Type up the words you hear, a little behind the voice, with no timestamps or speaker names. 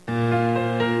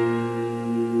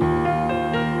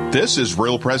This is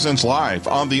Real Presence Live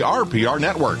on the RPR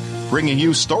Network, bringing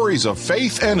you stories of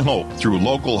faith and hope through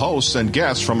local hosts and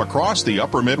guests from across the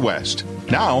upper Midwest.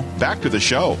 Now, back to the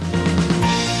show.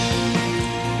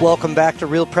 Welcome back to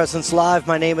Real Presence Live.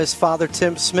 My name is Father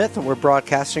Tim Smith, and we're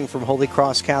broadcasting from Holy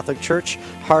Cross Catholic Church,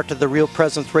 heart of the Real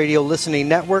Presence Radio Listening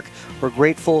Network. We're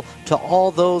grateful to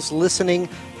all those listening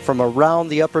from around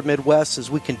the upper Midwest as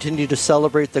we continue to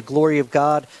celebrate the glory of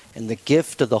God and the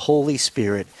gift of the Holy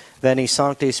Spirit. Veni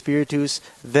Sancte Spiritus,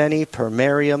 Veni per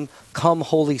Mariam, come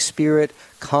Holy Spirit,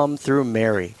 come through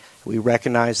Mary. We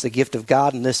recognize the gift of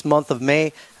God in this month of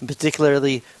May, and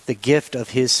particularly the gift of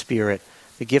His Spirit,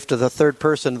 the gift of the third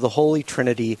person of the Holy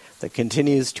Trinity that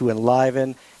continues to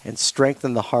enliven and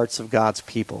strengthen the hearts of God's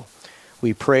people.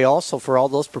 We pray also for all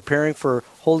those preparing for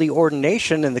holy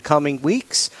ordination in the coming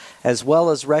weeks, as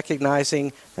well as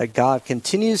recognizing that God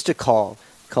continues to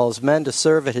calls men to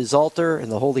serve at His altar in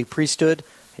the holy priesthood,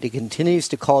 and He continues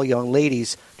to call young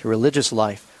ladies to religious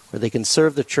life, where they can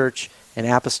serve the church in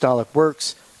apostolic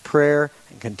works, prayer,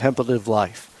 and contemplative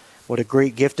life. What a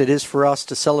great gift it is for us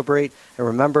to celebrate and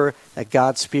remember that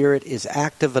God's Spirit is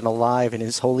active and alive in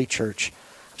His holy church.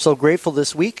 I'm so grateful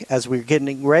this week as we're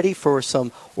getting ready for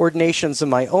some ordinations in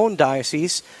my own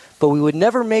diocese, but we would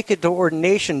never make it to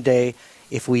ordination day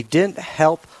if we didn't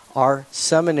help our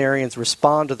seminarians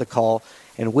respond to the call.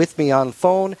 And with me on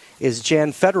phone is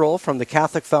Jan Federal from the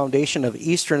Catholic Foundation of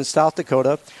Eastern South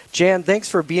Dakota. Jan, thanks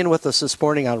for being with us this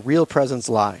morning on Real Presence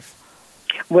Live.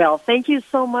 Well, thank you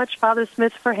so much, Father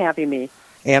Smith, for having me.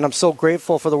 And I'm so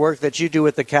grateful for the work that you do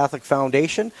at the Catholic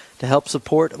Foundation to help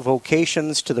support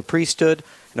vocations to the priesthood.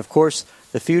 And of course,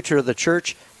 the future of the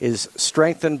church is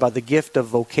strengthened by the gift of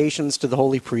vocations to the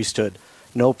holy priesthood.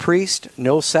 No priest,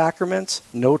 no sacraments,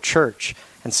 no church.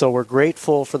 And so we're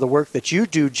grateful for the work that you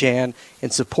do, Jan, in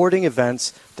supporting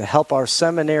events to help our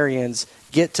seminarians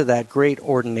get to that great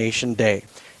ordination day.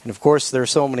 And of course, there are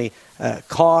so many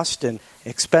costs and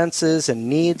expenses and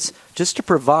needs just to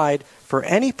provide for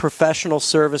any professional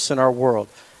service in our world.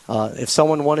 If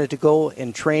someone wanted to go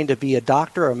and train to be a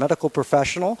doctor or a medical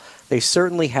professional, they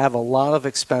certainly have a lot of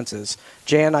expenses.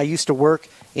 Jan, I used to work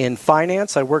in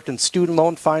finance. I worked in student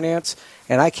loan finance,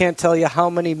 and I can't tell you how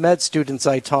many med students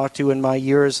I talked to in my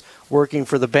years working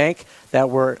for the bank that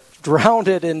were drowned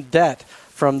in debt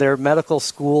from their medical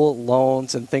school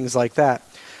loans and things like that.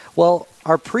 Well,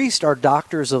 our priests are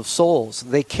doctors of souls.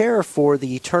 They care for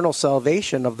the eternal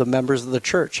salvation of the members of the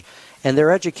church, and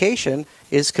their education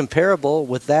is comparable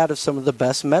with that of some of the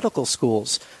best medical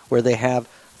schools, where they have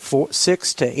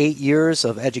 6 to 8 years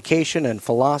of education and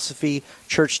philosophy,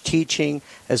 church teaching,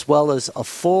 as well as a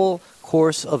full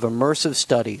course of immersive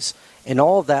studies. And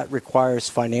all of that requires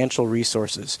financial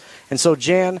resources. And so,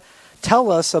 Jan,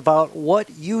 tell us about what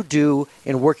you do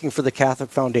in working for the Catholic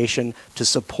Foundation to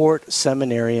support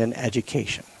seminarian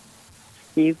education.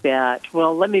 You bet.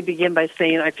 Well, let me begin by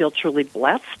saying I feel truly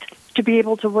blessed to be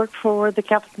able to work for the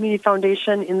Catholic Community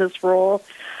Foundation in this role.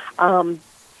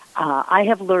 I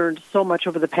have learned so much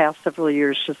over the past several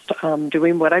years just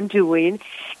doing what I'm doing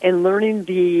and learning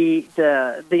the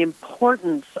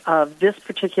importance of this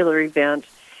particular event,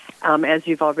 as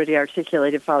you've already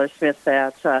articulated, Father Smith,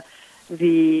 that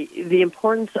the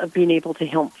importance of being able to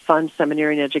help fund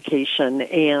seminarian education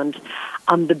and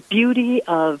the beauty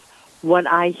of what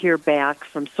I hear back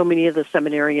from so many of the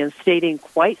seminarians stating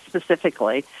quite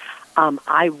specifically,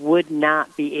 I would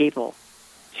not be able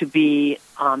to be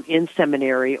in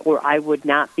seminary, or I would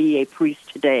not be a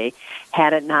priest today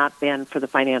had it not been for the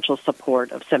financial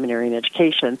support of seminarian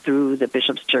education through the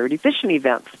Bishop's Charity Fishing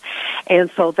events.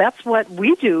 And so that's what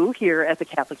we do here at the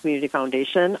Catholic Community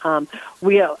Foundation.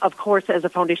 We, of course, as a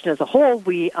foundation as a whole,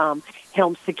 we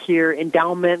help secure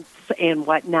endowments and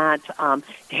whatnot to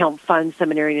help fund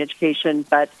seminarian education,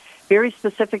 but very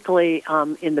specifically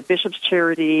in the Bishop's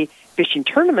Charity Fishing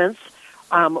tournaments,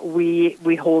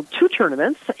 we hold 2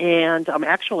 tournaments, and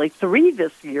actually 3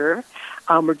 this year.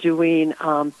 We're doing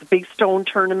the Big Stone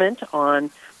tournament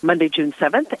on Monday, June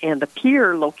 7th, and the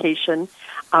Pier location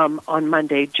on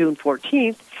Monday, June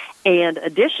 14th. And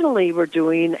additionally, we're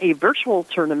doing a virtual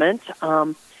tournament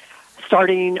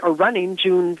starting or running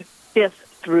June 5th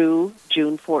through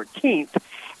June 14th.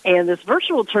 And this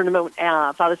virtual tournament,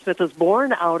 Father Smith, was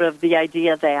born out of the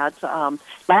idea that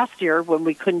last year, when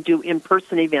we couldn't do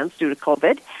in-person events due to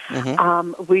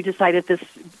COVID, we decided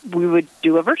we would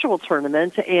do a virtual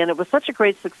tournament, and it was such a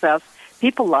great success.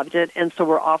 People loved it, and so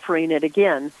we're offering it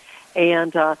again.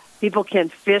 And people can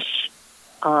fish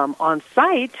on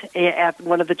site at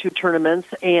one of the 2 tournaments,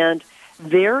 and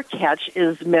their catch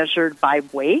is measured by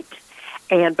weight,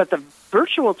 but the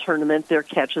virtual tournament, their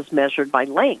catch is measured by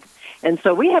length. And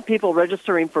so we have people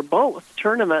registering for both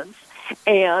tournaments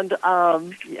and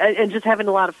just having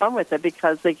a lot of fun with it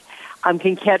because they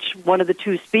can catch one of the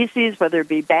two species, whether it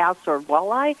be bass or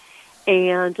walleye,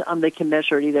 and they can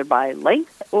measure it either by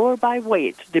length or by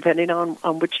weight, depending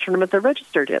on which tournament they're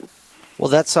registered in. Well,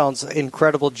 that sounds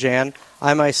incredible, Jan.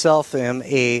 I myself am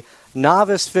a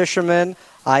novice fisherman.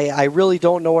 I really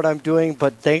don't know what I'm doing,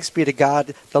 but thanks be to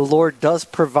God, the Lord does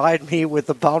provide me with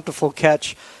a bountiful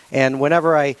catch. And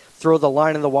whenever I throw the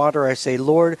line in the water, I say,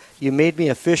 Lord, you made me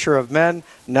a fisher of men,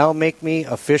 now make me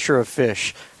a fisher of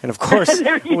fish. And of course,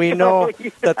 we know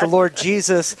that the Lord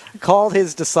Jesus called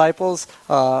his disciples,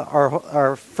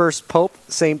 our first Pope,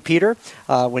 St. Peter,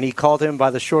 when he called him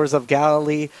by the shores of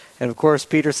Galilee. And of course,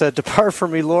 Peter said, depart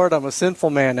from me, Lord, I'm a sinful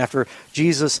man, after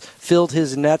Jesus filled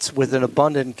his nets with an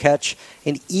abundant catch.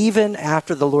 And even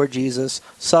after the Lord Jesus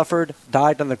suffered,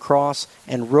 died on the cross,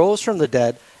 and rose from the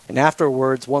dead, and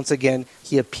afterwards, once again,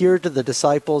 he appeared to the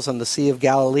disciples on the Sea of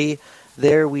Galilee.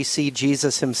 There we see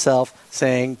Jesus himself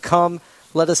saying, come,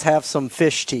 let us have some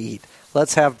fish to eat.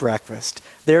 Let's have breakfast.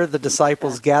 There the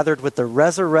disciples gathered with the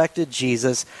resurrected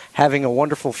Jesus, having a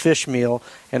wonderful fish meal.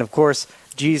 And of course,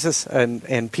 Jesus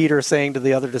and Peter saying to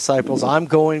the other disciples, I'm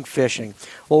going fishing.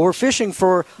 Well, we're fishing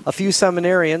for a few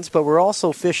seminarians, but we're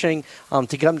also fishing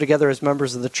to come together as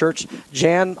members of the church.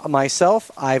 Jan,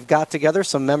 myself, I've got together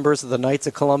some members of the Knights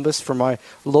of Columbus for my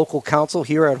local council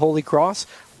here at Holy Cross.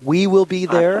 We will be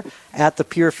there at the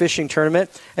Pier Fishing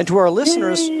Tournament. And to our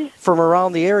listeners from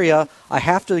around the area, I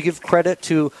have to give credit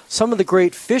to some of the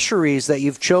great fisheries that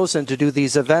you've chosen to do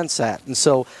these events at. And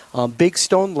so Big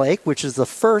Stone Lake, which is the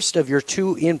first of your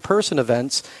two in-person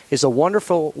events, is a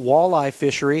wonderful walleye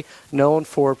fishery known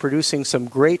for producing some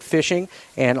great fishing.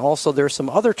 And also there's some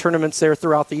other tournaments there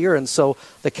throughout the year. And so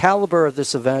the caliber of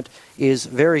this event is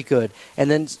very good. And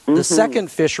then the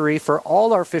second fishery for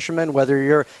all our fishermen, whether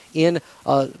you're in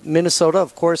Minnesota,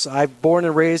 of course, I'm born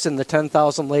and raised in the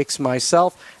 10,000 lakes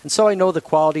myself, and so I know the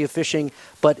quality of fishing,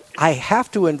 but I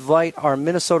have to invite our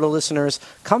Minnesota listeners,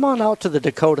 come on out to the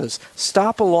Dakotas,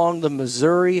 stop along the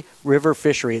Missouri River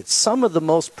fishery. It's some of the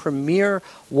most premier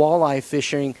walleye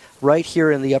fishing right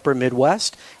here in the upper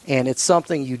Midwest, and it's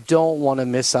something you don't want to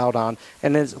miss out on.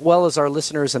 And as well as our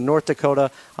listeners in North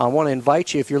Dakota, I want to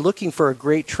invite you, if you're looking for a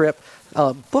great trip,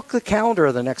 book the calendar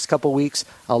of the next couple weeks,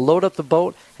 load up the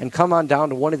boat, and come on down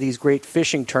to one of these great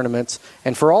fishing tournaments.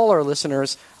 And for all our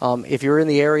listeners, if you're in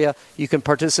the area, you can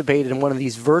participate in one of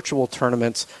these virtual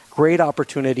tournaments. Great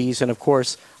opportunities, and of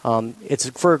course, it's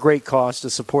for a great cause to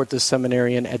support this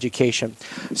seminarian education.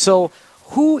 So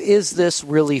who is this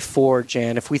really for,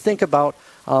 Jan? If we think about,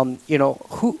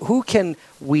 who can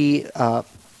we,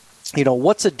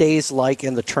 what's a day's like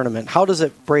in the tournament? How does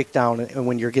it break down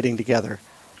when you're getting together?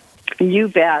 You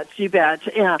bet.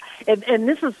 Yeah. And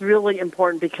this is really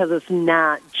important because it's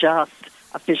not just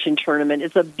a fishing tournament.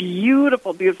 It's a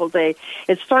beautiful, beautiful day.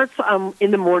 It starts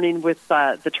in the morning with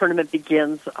the tournament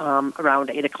begins around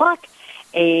 8 o'clock,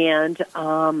 and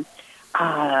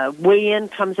weigh-in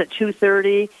comes at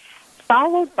 2:30,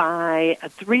 followed by a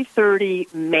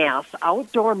 3:30 mass,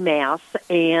 outdoor mass,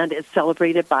 and it's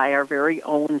celebrated by our very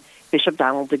own Bishop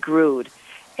Donald DeGrood.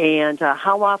 And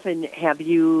how often have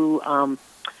you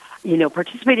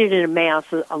participated in a mass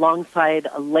alongside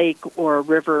a lake or a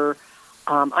river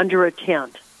under a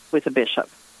tent with a bishop?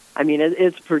 I mean,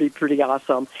 it's pretty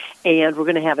awesome. And we're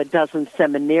going to have a dozen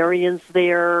seminarians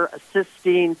there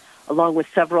assisting, along with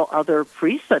several other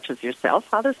priests, such as yourself,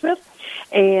 Father Smith.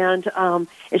 And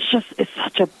it's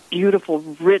such a beautiful,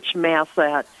 rich mass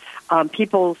that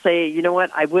people say, you know what,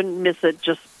 I wouldn't miss it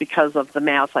just because of the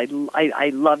mass.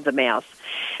 I love the mass.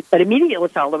 But immediately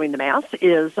following the mass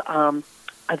is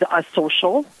a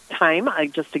social time,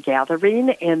 just a gathering,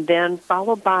 and then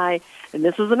followed by, and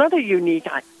this is another unique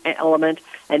element,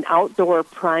 an outdoor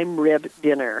prime rib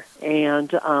dinner.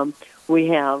 And we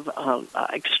have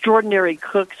extraordinary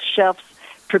cooks, chefs,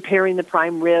 preparing the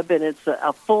prime rib, and it's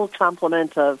a full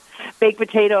complement of baked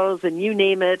potatoes and you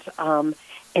name it. And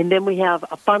then we have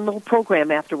a fun little program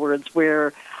afterwards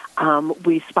where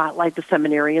we spotlight the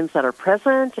seminarians that are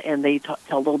present, and they tell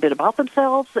a little bit about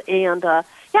themselves. And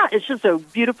it's just a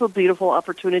beautiful, beautiful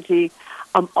opportunity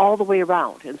all the way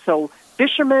around. And so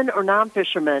fishermen or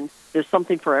non-fishermen, there's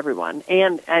something for everyone.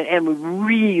 And we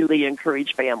really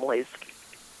encourage families.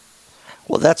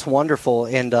 Well, that's wonderful.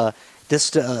 And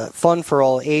fun for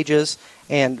all ages.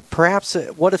 And perhaps,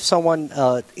 what if someone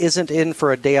isn't in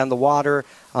for a day on the water,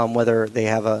 whether they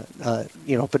have a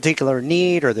particular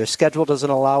need or their schedule doesn't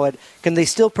allow it? Can they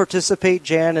still participate,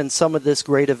 Jan, in some of this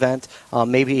great event?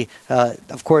 Maybe,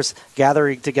 of course,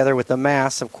 gathering together with the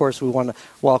Mass. Of course, we want to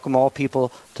welcome all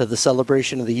people to the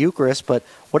celebration of the Eucharist. But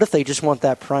what if they just want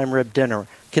that prime rib dinner?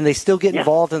 Can they still get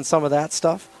involved in some of that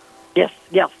stuff? Yes.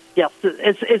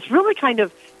 It's really kind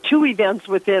of two events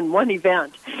within one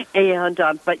event. And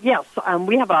but yes,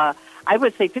 we have I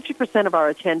would say 50% of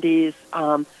our attendees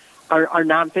are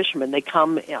non-fishermen. They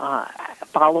come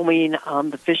following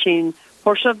the fishing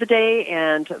portion of the day,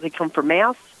 and they come for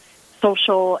Mass,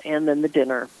 social, and then the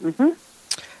dinner. Mm-hmm.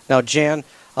 Now, Jan,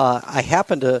 I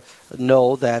happen to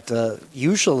know that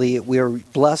usually we are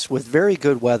blessed with very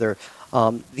good weather.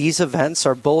 These events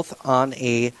are both on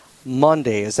a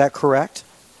Monday. Is that correct?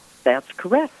 That's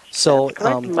correct. So,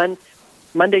 that's correct.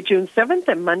 Monday, June 7th,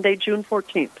 and Monday, June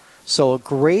 14th. So a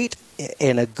great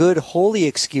and a good holy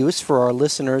excuse for our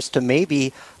listeners to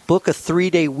maybe book a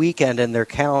 3-day weekend in their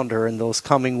calendar in those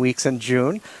coming weeks in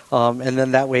June, and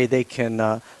then that way they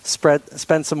can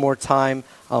spend some more time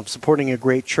supporting a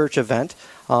great church event,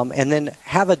 and then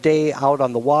have a day out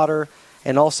on the water,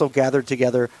 and also gathered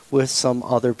together with some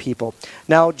other people.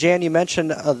 Now, Jan, you mentioned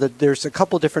that there's a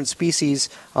couple different species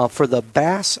for the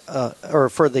bass, or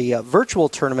for the virtual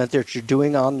tournament that you're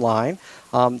doing online.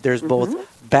 There's both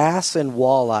bass and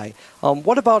walleye.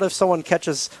 What about if someone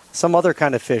catches some other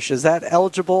kind of fish? Is that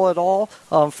eligible at all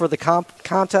for the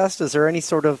contest? Is there any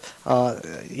sort of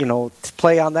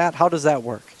play on that? How does that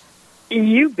work?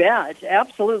 You bet.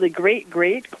 Absolutely.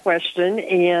 Great question.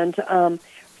 And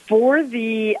for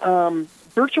the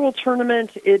virtual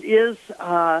tournament, it is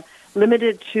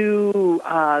limited to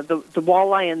the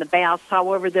walleye and the bass.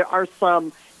 However, there are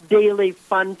some daily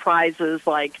fun prizes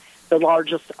like the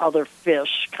largest other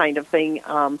fish kind of thing.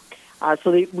 So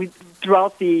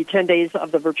throughout the 10 days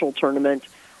of the virtual tournament,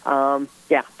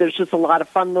 there's just a lot of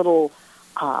fun little,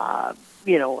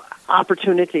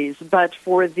 opportunities. But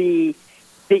for the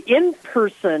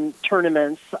in-person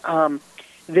tournaments,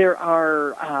 there's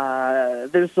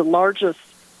the largest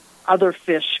other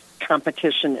fish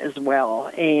competition as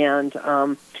well, and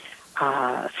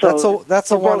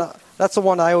that's the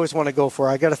one I always want to go for.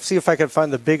 I got to see if I can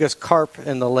find the biggest carp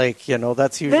in the lake.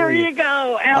 That's usually there. You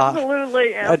go,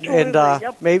 absolutely. And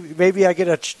yep. maybe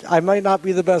I might not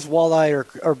be the best walleye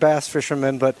or bass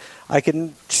fisherman, but I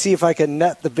can see if I can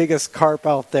net the biggest carp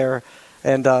out there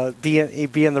and be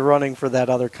in the running for that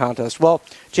other contest. Well,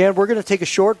 Jan, we're going to take a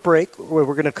short break. We're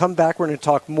going to come back. We're going to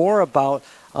talk more about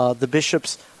the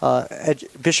Bishop's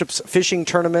fishing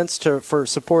tournaments for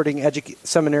supporting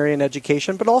seminarian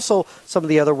education, but also some of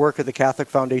the other work of the Catholic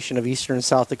Foundation of Eastern and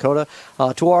South Dakota.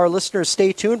 To our listeners,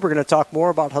 stay tuned. We're going to talk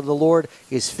more about how the Lord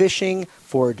is fishing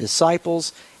for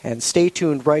disciples, and stay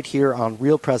tuned right here on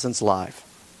Real Presence Live.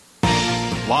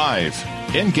 Live,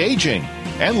 engaging,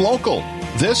 and local.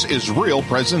 This is Real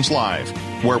Presence Live,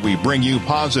 where we bring you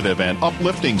positive and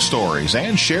uplifting stories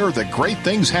and share the great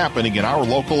things happening in our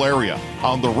local area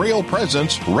on the Real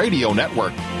Presence Radio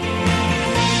Network.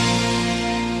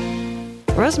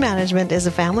 Rose Management is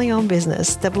a family-owned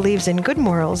business that believes in good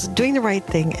morals, doing the right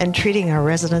thing, and treating our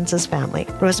residents as family.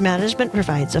 Rose Management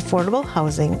provides affordable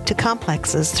housing to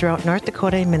complexes throughout North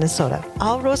Dakota and Minnesota.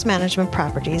 All Rose Management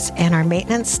properties and our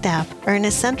maintenance staff are in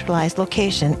a centralized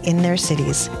location in their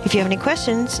cities. If you have any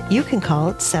questions, you can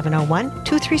call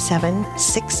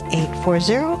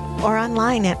 701-237-6840 or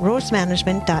online at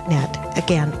rosemanagement.net.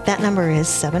 Again, that number is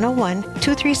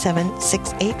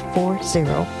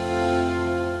 701-237-6840.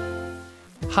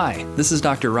 Hi, this is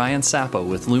Dr. Ryan Sappo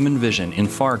with Lumen Vision in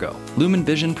Fargo. Lumen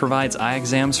Vision provides eye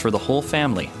exams for the whole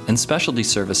family and specialty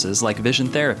services like vision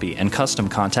therapy and custom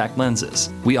contact lenses.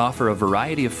 We offer a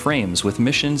variety of frames with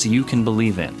missions you can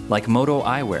believe in, like Moto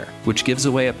Eyewear, which gives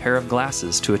away a pair of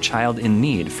glasses to a child in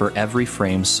need for every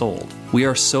frame sold. We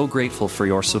are so grateful for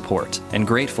your support and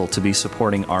grateful to be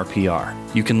supporting RPR.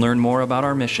 You can learn more about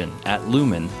our mission at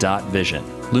lumen.vision.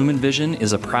 Lumen Vision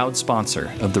is a proud sponsor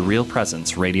of the Real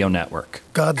Presence Radio Network.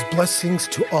 God's blessings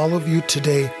to all of you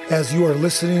today as you are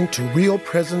listening to Real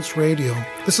Presence Radio.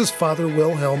 This is Father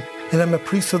Wilhelm, and I'm a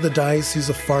priest of the Diocese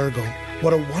of Fargo.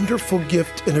 What a wonderful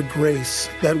gift and a grace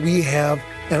that we have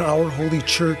in our Holy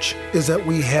Church is that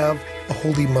we have a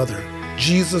Holy Mother,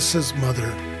 Jesus'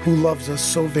 mother, who loves us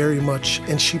so very much,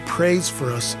 and she prays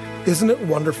for us. Isn't it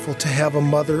wonderful to have a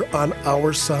mother on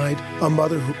our side, a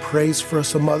mother who prays for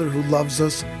us, a mother who loves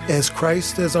us as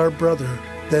Christ as our brother?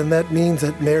 Then that means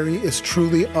that Mary is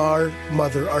truly our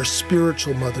mother, our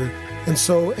spiritual mother. And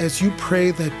so as you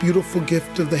pray that beautiful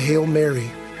gift of the Hail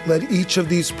Mary, Let each of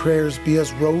these prayers be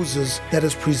as roses that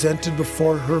is presented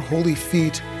before her holy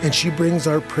feet, and she brings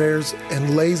our prayers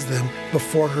and lays them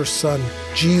before her Son.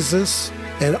 Jesus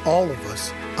and all of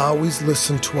us always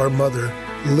listen to our mother.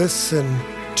 Listen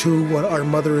to what our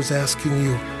mother is asking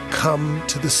you. Come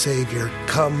to the Savior.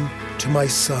 Come to my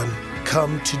Son.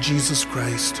 Come to Jesus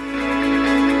Christ.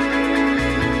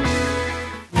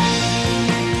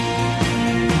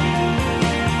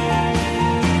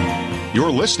 You're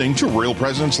listening to Real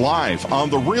Presence Live on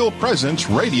the Real Presence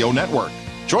Radio Network.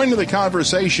 Join in the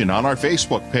conversation on our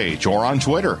Facebook page or on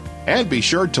Twitter. And be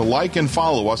sure to like and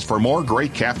follow us for more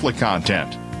great Catholic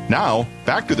content. Now,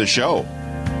 back to the show.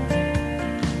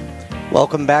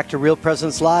 Welcome back to Real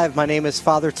Presence Live. My name is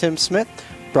Father Tim Smith,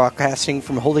 broadcasting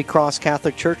from Holy Cross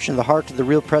Catholic Church in the heart of the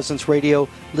Real Presence Radio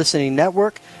listening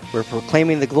network. We're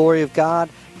proclaiming the glory of God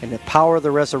and the power of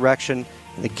the resurrection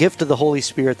and the gift of the Holy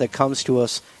Spirit that comes to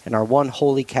us in our one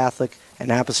holy Catholic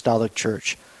and Apostolic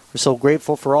Church. We're so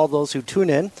grateful for all those who tune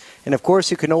in. And of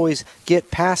course, you can always get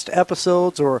past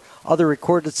episodes or other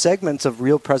recorded segments of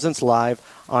Real Presence Live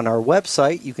on our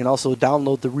website. You can also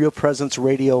download the Real Presence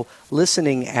Radio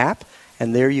listening app,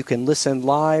 and there you can listen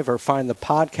live or find the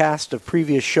podcast of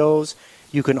previous shows.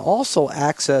 You can also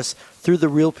access through the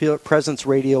Real Presence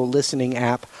Radio listening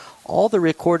app all the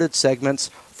recorded segments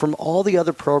from all the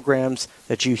other programs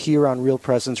that you hear on Real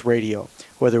Presence Radio,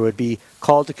 whether it would be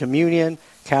Call to Communion,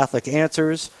 Catholic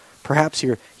Answers. Perhaps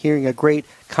you're hearing a great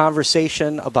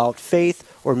conversation about faith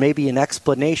or maybe an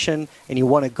explanation and you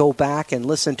want to go back and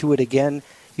listen to it again.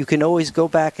 You can always go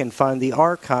back and find the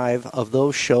archive of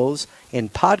those shows in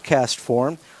podcast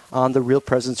form on the Real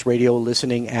Presence Radio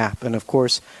listening app. And of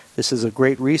course, this is a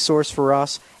great resource for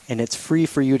us, and it's free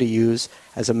for you to use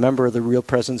as a member of the Real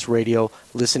Presence Radio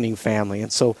listening family.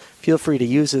 And so feel free to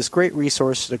use this great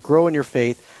resource to grow in your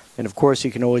faith. And of course,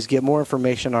 you can always get more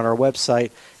information on our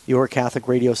website,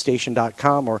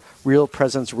 yourcatholicradiostation.com or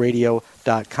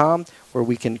realpresenceradio.com, where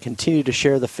we can continue to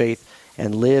share the faith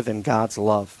and live in God's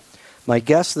love. My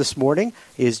guest this morning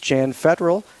is Jan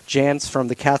Federal. Jan's from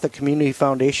the Catholic Community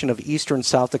Foundation of Eastern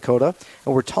South Dakota,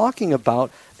 and we're talking about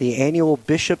the annual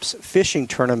Bishops Fishing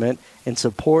Tournament in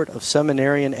support of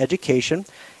seminarian education.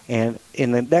 And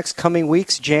in the next coming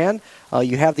weeks, Jan,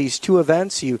 you have these two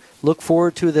events. You look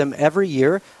forward to them every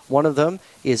year. One of them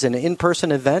is an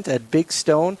in-person event at Big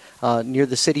Stone near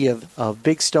the city of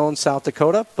Big Stone, South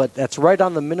Dakota, but that's right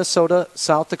on the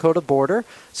Minnesota-South Dakota border.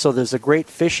 So there's a great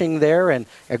fishing there and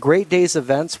a great day's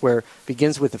events where it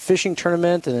begins with a fishing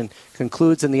tournament and then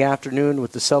concludes in the afternoon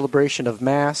with the celebration of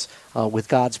Mass with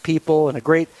God's people and a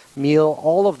great meal,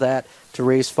 all of that to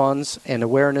raise funds and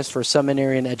awareness for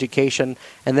seminarian education.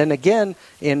 And then again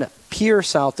in Pierre,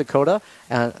 South Dakota,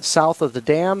 south of the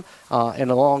dam and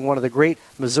along one of the great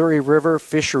Missouri River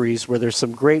fisheries where there's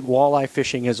some great walleye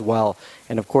fishing as well.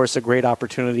 And of course, a great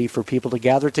opportunity for people to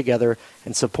gather together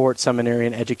and support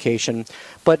seminarian education.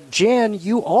 But Jan,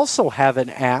 you also have an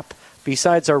app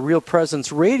besides our Real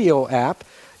Presence Radio app.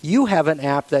 You have an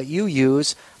app that you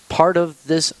use part of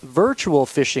this virtual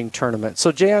fishing tournament.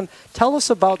 So Jan, tell us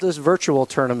about this virtual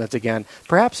tournament again.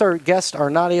 Perhaps our guests are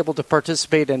not able to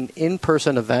participate in an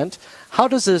in-person event. How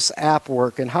does this app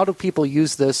work, and how do people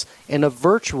use this in a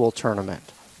virtual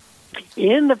tournament?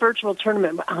 In the virtual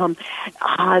tournament,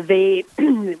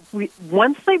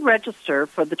 once they register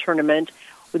for the tournament,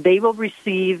 they will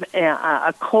receive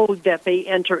a code that they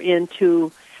enter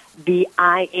into the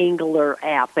iAngler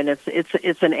app, and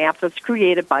it's an app that's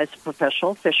created by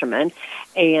professional fishermen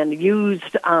and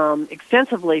used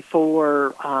extensively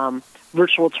for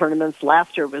virtual tournaments.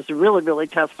 Last year was really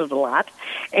tested a lot,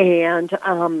 and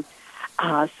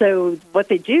so what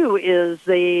they do is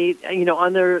they,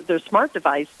 on their smart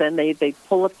device, then they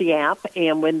pull up the app,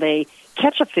 and when they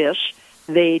catch a fish,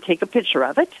 they take a picture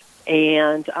of it,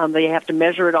 and they have to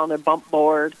measure it on their bump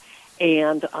board.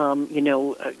 And kind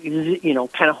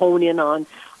of hone in on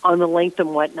the length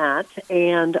and whatnot,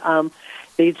 and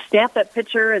they snap that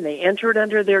picture and they enter it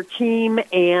under their team.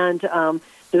 And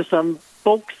there's some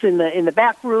folks in the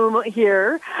back room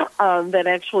here that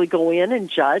actually go in and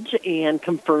judge and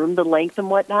confirm the length and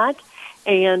whatnot.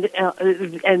 And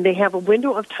they have a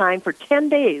window of time for 10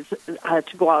 days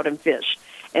to go out and fish.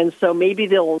 And so maybe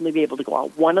they'll only be able to go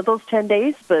out one of those 10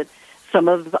 days, but some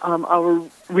of our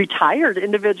retired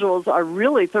individuals are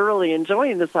really thoroughly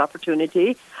enjoying this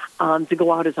opportunity to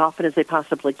go out as often as they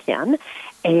possibly can,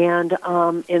 and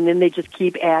then they just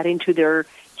keep adding to their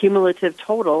cumulative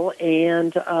total,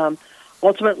 and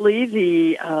ultimately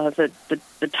the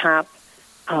top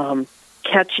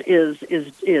catch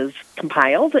is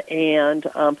compiled, and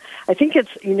I think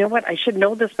it's I should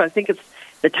know this, but I think it's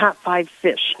the top 5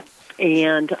 fish.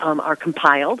 and are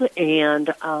compiled, and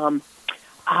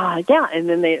and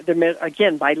then they're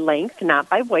again by length, not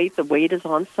by weight. The weight is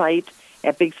on site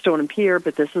at Big Stone and Pier,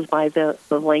 but this is by the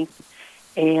length.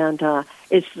 And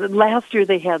it's last year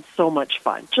they had so much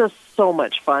fun, just so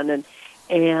much fun, and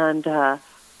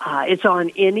it's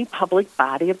on any public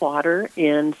body of water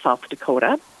in South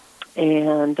Dakota,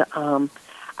 and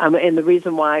the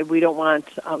reason why we don't want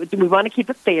we want to keep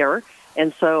it fair,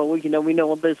 and so we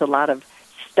know there's a lot of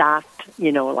stocked,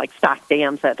 like stocked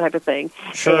dams, that type of thing.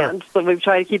 Sure. And so we've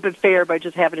tried to keep it fair by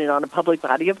just having it on a public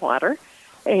body of water,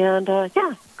 and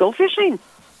go fishing.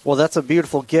 Well, that's a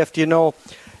beautiful gift.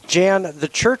 Jan, the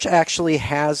church actually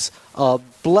has a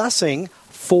blessing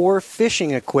for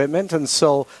fishing equipment, and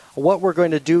so what we're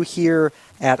going to do here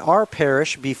at our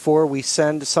parish before we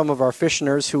send some of our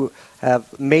fishers who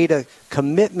have made a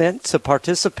commitment to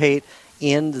participate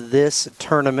in this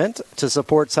tournament to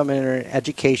support seminary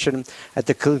education, at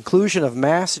the conclusion of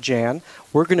Mass, Jan,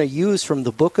 we're going to use from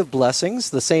the Book of Blessings,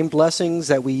 the same blessings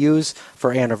that we use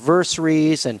for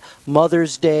anniversaries and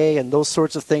Mother's Day and those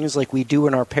sorts of things like we do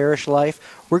in our parish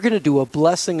life. We're going to do a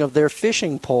blessing of their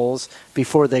fishing poles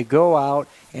before they go out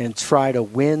and try to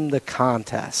win the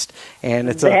contest. And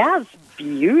that's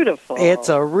beautiful. It's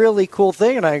a really cool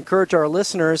thing, and I encourage our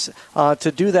listeners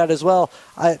to do that as well.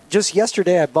 Just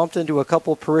yesterday, I bumped into a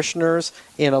couple of parishioners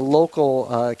in a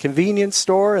local convenience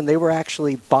store, and they were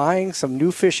actually buying some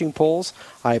new fishing poles.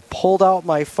 I pulled out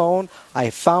my phone.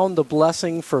 I found the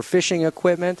blessing for fishing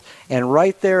equipment, and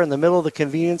right there in the middle of the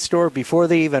convenience store, before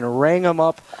they even rang them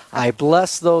up, I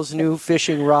blessed those new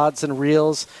fishing rods and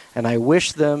reels, and I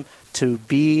wish them to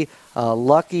be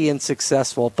lucky and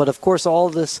successful. But of course, all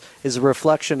of this is a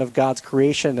reflection of God's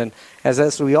creation. And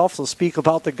as we also speak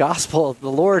about the gospel,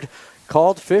 the Lord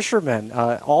called fishermen.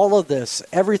 All of this,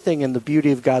 everything in the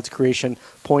beauty of God's creation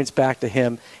points back to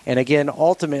Him. And again,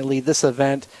 ultimately, this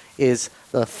event is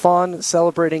the fun,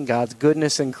 celebrating God's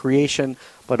goodness in creation,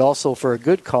 but also for a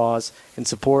good cause in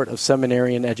support of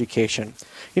seminarian education.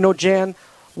 Jan,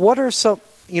 what are some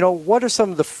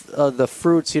of the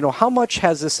fruits? How much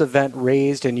has this event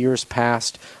raised in years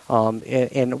past,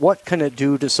 and what can it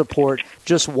do to support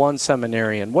just one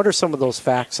seminarian? What are some of those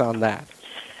facts on that?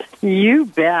 You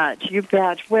bet.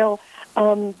 Well,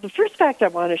 the first fact I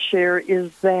want to share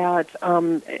is that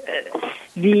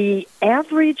the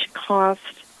average cost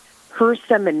per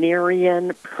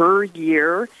seminarian per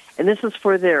year, and this is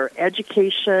for their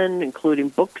education, including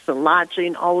books and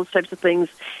lodging, all those types of things,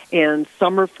 and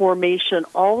summer formation,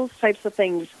 all those types of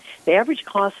things. The average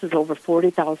cost is over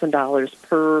 $40,000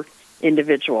 per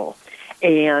individual.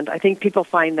 And I think people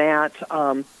find that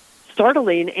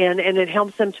startling, and it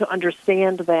helps them to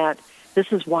understand that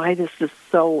this is why this is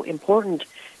so important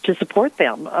to support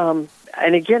them.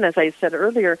 And again, as I said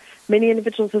earlier, many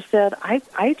individuals have said,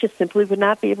 I just simply would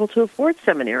not be able to afford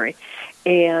seminary.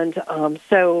 And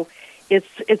so it's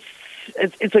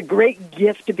a great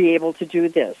gift to be able to do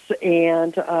this.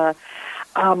 And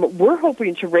we're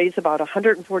hoping to raise about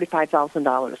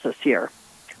 $145,000 this year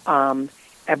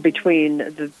between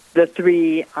the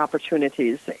three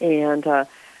opportunities. And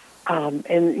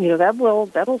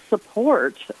that'll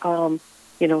support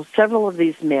several of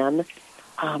these men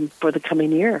for the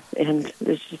coming year, and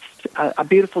it's just a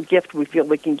beautiful gift we feel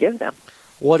we can give them.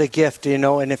 What a gift,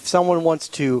 and if someone wants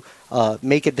to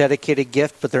make a dedicated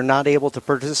gift but they're not able to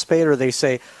participate, or they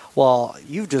say, well,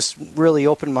 you've just really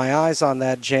opened my eyes on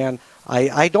that, Jan.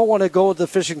 I don't want to go to the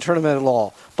fishing tournament at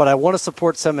all, but I want to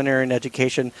support seminarian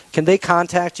education. Can they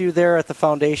contact you there at the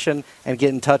foundation and get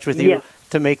in touch with you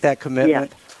to make that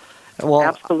commitment? Yes. Well,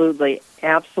 absolutely.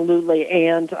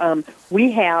 And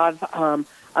we have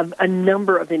a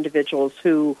number of individuals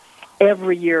who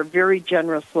every year very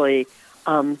generously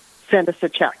send us a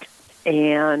check,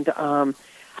 and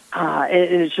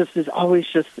it's just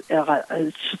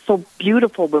so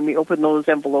beautiful when we open those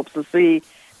envelopes to see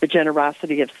the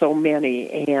generosity of so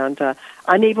many. And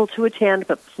unable to attend,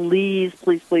 but please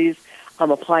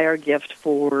apply our gift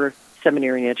for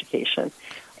seminary education.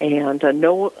 And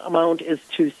no amount is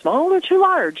too small or too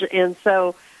large. And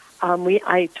so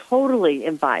I totally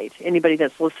invite anybody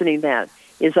that's listening that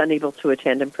is unable to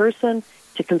attend in person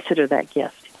to consider that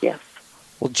gift. Yes.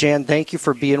 Well, Jan, thank you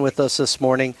for being with us this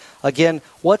morning. Again,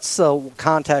 what's the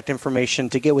contact information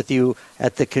to get with you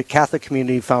at the Catholic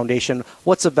Community Foundation?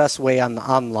 What's the best way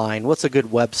online? What's a good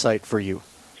website for you?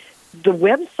 The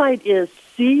website is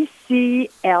ccfesd.org.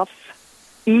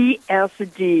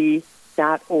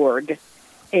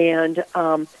 And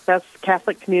that's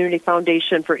Catholic Community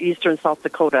Foundation for Eastern South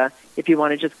Dakota, if you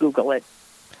want to just Google it.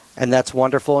 And that's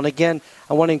wonderful. And again,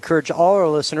 I want to encourage all our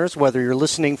listeners, whether you're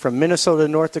listening from Minnesota,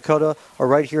 North Dakota, or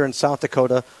right here in South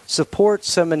Dakota, support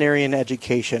seminarian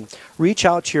education. Reach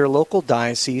out to your local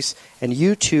diocese, and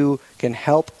you too can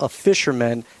help a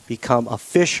fisherman become a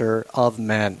fisher of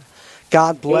men.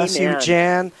 God bless Amen. you,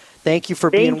 Jan. Thank you for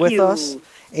being with us.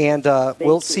 And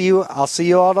we'll see you. I'll see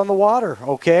you out on the water,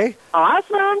 okay?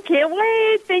 Awesome. Can't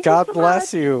wait. Thank God you so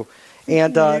bless much. you.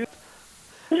 And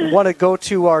want to go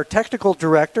to our technical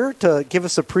director to give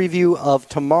us a preview of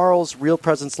tomorrow's Real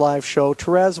Presence Live show.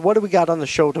 Therese, what do we got on the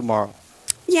show tomorrow?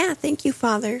 Yeah, thank you,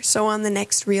 Father. So on the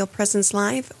next Real Presence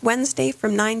Live, Wednesday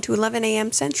from 9 to 11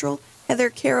 a.m. Central, Heather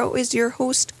Caro is your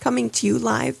host, coming to you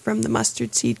live from the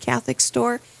Mustard Seed Catholic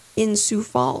Store in Sioux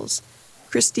Falls.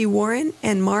 Christy Warren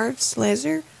and Marv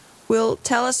Slazer will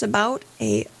tell us about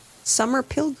a summer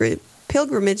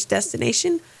pilgrimage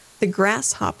destination, the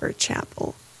Grasshopper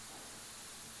Chapel.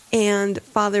 And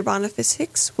Father Boniface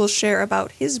Hicks will share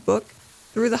about his book,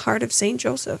 Through the Heart of St.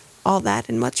 Joseph. All that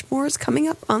and much more is coming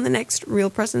up on the next Real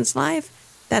Presence Live.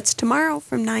 That's tomorrow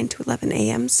from 9 to 11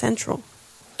 a.m. Central.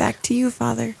 Back to you,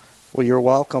 Father. Well, you're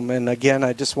welcome. And again,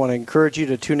 I just want to encourage you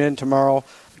to tune in tomorrow.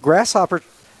 Grasshopper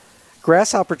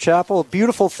Chapel, a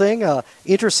beautiful thing,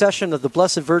 intercession of the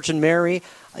Blessed Virgin Mary,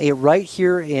 right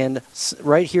here in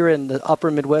the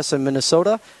Upper Midwest of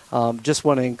Minnesota. Just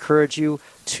want to encourage you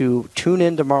to tune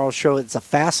in tomorrow's show. It's a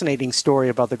fascinating story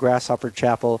about the Grasshopper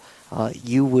Chapel.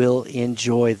 You will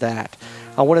enjoy that.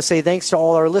 I want to say thanks to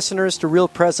all our listeners to Real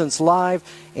Presence Live,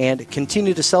 and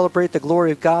continue to celebrate the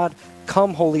glory of God.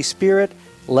 Come, Holy Spirit,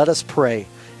 let us pray.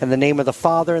 In the name of the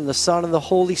Father, and the Son, and the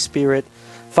Holy Spirit.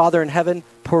 Father in heaven,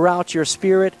 pour out your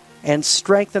Spirit and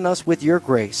strengthen us with your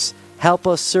grace. Help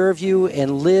us serve you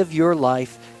and live your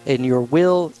life in your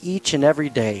will each and every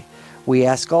day. We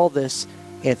ask all this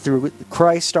and through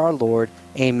Christ our Lord.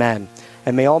 Amen.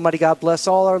 And may Almighty God bless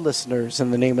all our listeners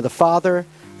in the name of the Father,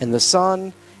 and the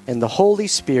Son, and the Holy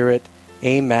Spirit.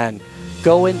 Amen.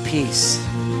 Go in peace.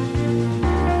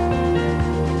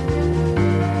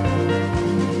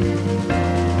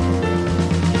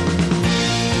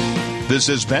 This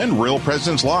has been Real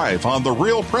Presence Live on the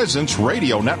Real Presence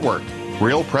Radio Network.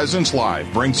 Real Presence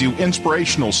Live brings you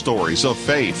inspirational stories of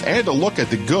faith and a look at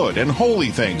the good and holy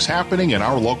things happening in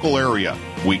our local area.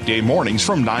 Weekday mornings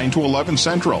from 9 to 11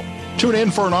 Central. Tune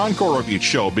in for an encore of each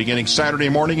show beginning Saturday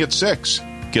morning at 6.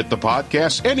 Get the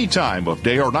podcast any time of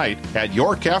day or night at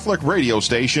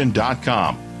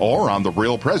yourcatholicradiostation.com or on the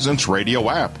Real Presence Radio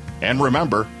app. And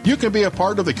remember, you can be a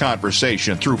part of the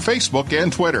conversation through Facebook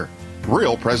and Twitter.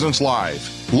 Real Presence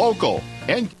Live. Local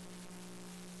and